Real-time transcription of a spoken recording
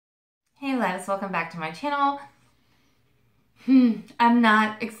loves, welcome back to my channel. I'm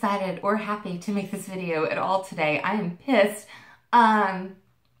not excited or happy to make this video at all today. I am pissed.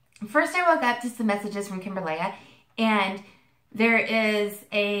 First I woke up to some messages from Kimberly, and there is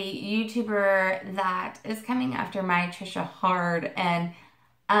a YouTuber that is coming after my Trisha hard, and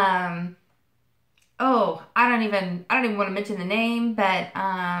oh, I don't even want to mention the name, but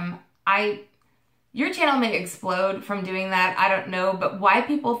your channel may explode from doing that. I don't know, but why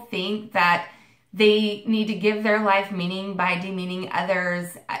people think that they need to give their life meaning by demeaning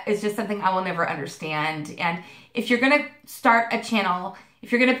others is just something I will never understand. And if you're going to start a channel,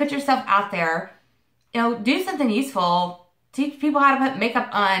 if you're going to put yourself out there, you know, do something useful. Teach people how to put makeup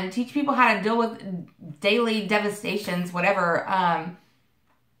on. Teach people how to deal with daily devastations, whatever.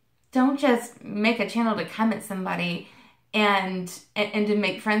 Don't just make a channel to come at somebody and to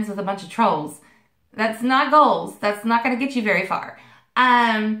make friends with a bunch of trolls. That's not goals. That's not going to get you very far.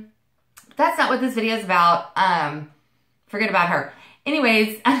 That's not what this video is about. Forget about her.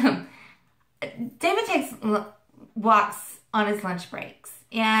 Anyways, David takes walks on his lunch breaks.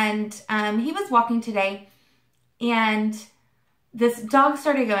 And he was walking today, and this dog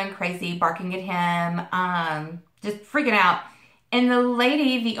started going crazy, barking at him, just freaking out. And the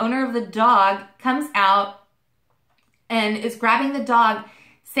lady, the owner of the dog, comes out and is grabbing the dog,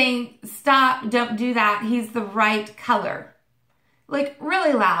 saying, "Stop, don't do that. He's the right color." Like,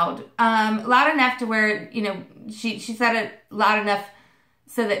 really loud. Loud enough to where, you know, she said it loud enough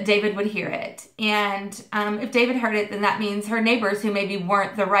so that David would hear it. And if David heard it, then that means her neighbors who maybe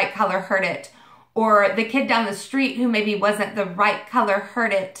weren't the right color heard it. Or the kid down the street who maybe wasn't the right color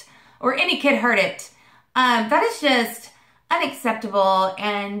heard it. Or any kid heard it. That is just unacceptable.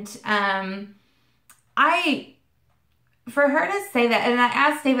 And for her to say that, and I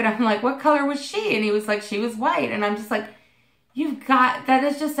asked David, I'm like, what color was she? And he was like, she was white. And I'm just like, that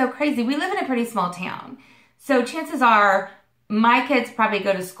is just so crazy. We live in a pretty small town. So chances are my kids probably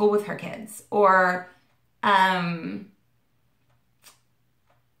go to school with her kids, or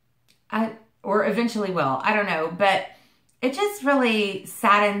eventually will. I don't know. But it just really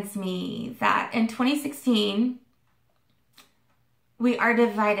saddens me that in 2016, we are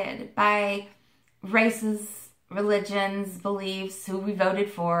divided by races, religions, beliefs, who we voted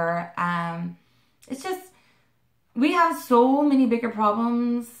for. It's just, we have so many bigger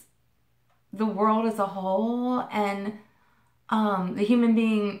problems, the world as a whole, and the human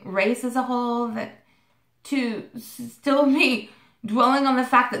being race as a whole, that to still be dwelling on the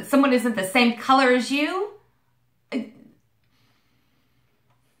fact that someone isn't the same color as you,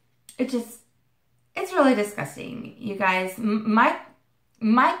 it's really disgusting, you guys. My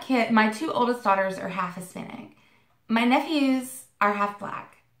two oldest daughters are half Hispanic. My nephews are half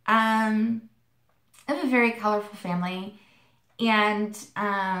black. I have a very colorful family, and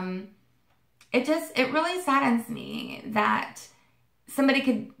it really saddens me that somebody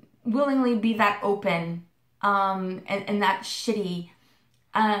could willingly be that open and that shitty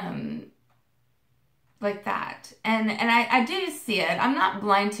like that. And I do see it. I'm not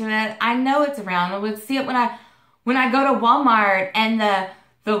blind to it. I know it's around. I would see it when I go to Walmart and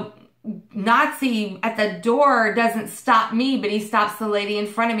the Nazi at the door doesn't stop me, but he stops the lady in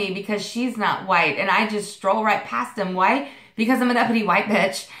front of me because she's not white, and I just stroll right past him. Why? Because I'm an uppity white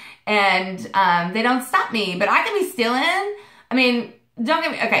bitch, and they don't stop me. But I can be stealing. I mean, don't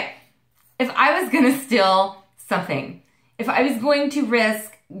get me, okay, if I was gonna steal something, if I was going to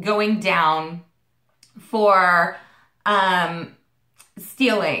risk going down for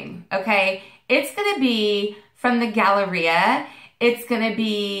stealing, okay, it's gonna be from the Galleria. It's going to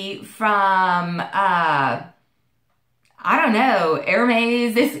be from, I don't know,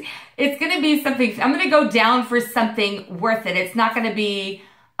 Hermes. It's going to be something, I'm going to go down for something worth it. It's not going to be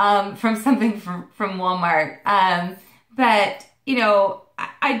from something from Walmart. But, you know,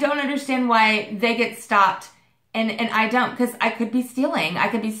 I don't understand why they get stopped and I don't, because I could be stealing. I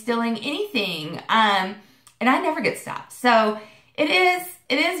could be stealing anything. And I never get stopped. So it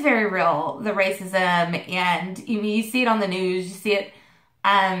is very real, the racism, and you see it on the news, you see it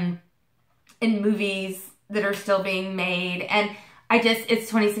in movies that are still being made, and it's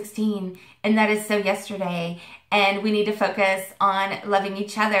 2016, and that is so yesterday, and we need to focus on loving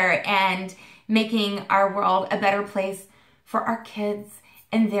each other and making our world a better place for our kids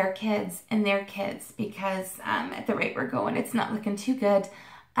and their kids and their kids, because at the rate we're going, it's not looking too good.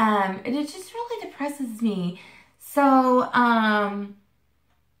 It just really depresses me. So,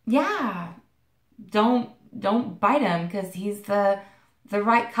 yeah, don't bite him because he's the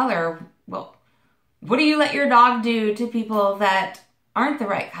right color. Well, what do you let your dog do to people that aren't the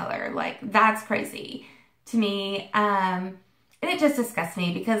right color? Like, that's crazy to me. And it just disgusts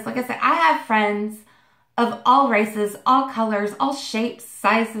me because, like I said, I have friends of all races, all colors, all shapes,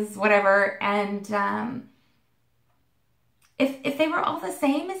 sizes, whatever. And if they were all the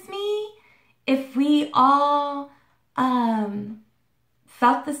same as me, if we all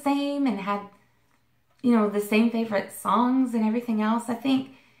felt the same and had, you know, the same favorite songs and everything else, I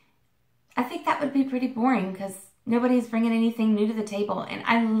think that would be pretty boring because nobody's bringing anything new to the table. And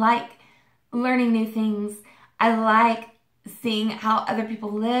I like learning new things. I like seeing how other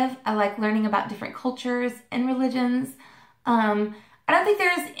people live. I like learning about different cultures and religions. I don't think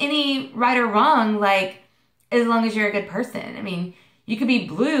there's any right or wrong, like, as long as you're a good person. I mean, you could be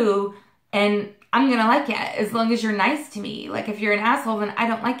blue and I'm going to like it as long as you're nice to me. Like, if you're an asshole, then I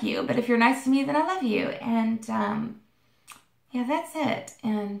don't like you. But if you're nice to me, then I love you. And, yeah, that's it.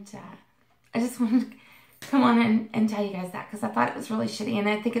 And I just wanted to come on and tell you guys that because I thought it was really shitty. And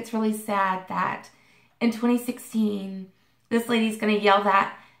I think it's really sad that in 2016, this lady's going to yell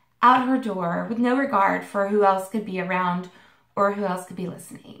that out her door with no regard for who else could be around or who else could be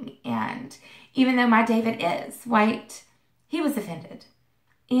listening. And even though my David is white, he was offended.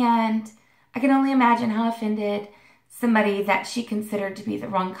 And I can only imagine how offended somebody that she considered to be the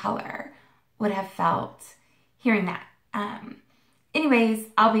wrong color would have felt hearing that. Anyways,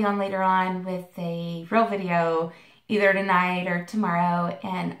 I'll be on later on with a real video either tonight or tomorrow,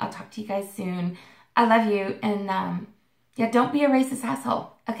 and I'll talk to you guys soon. I love you, and yeah, don't be a racist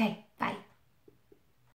asshole. Okay,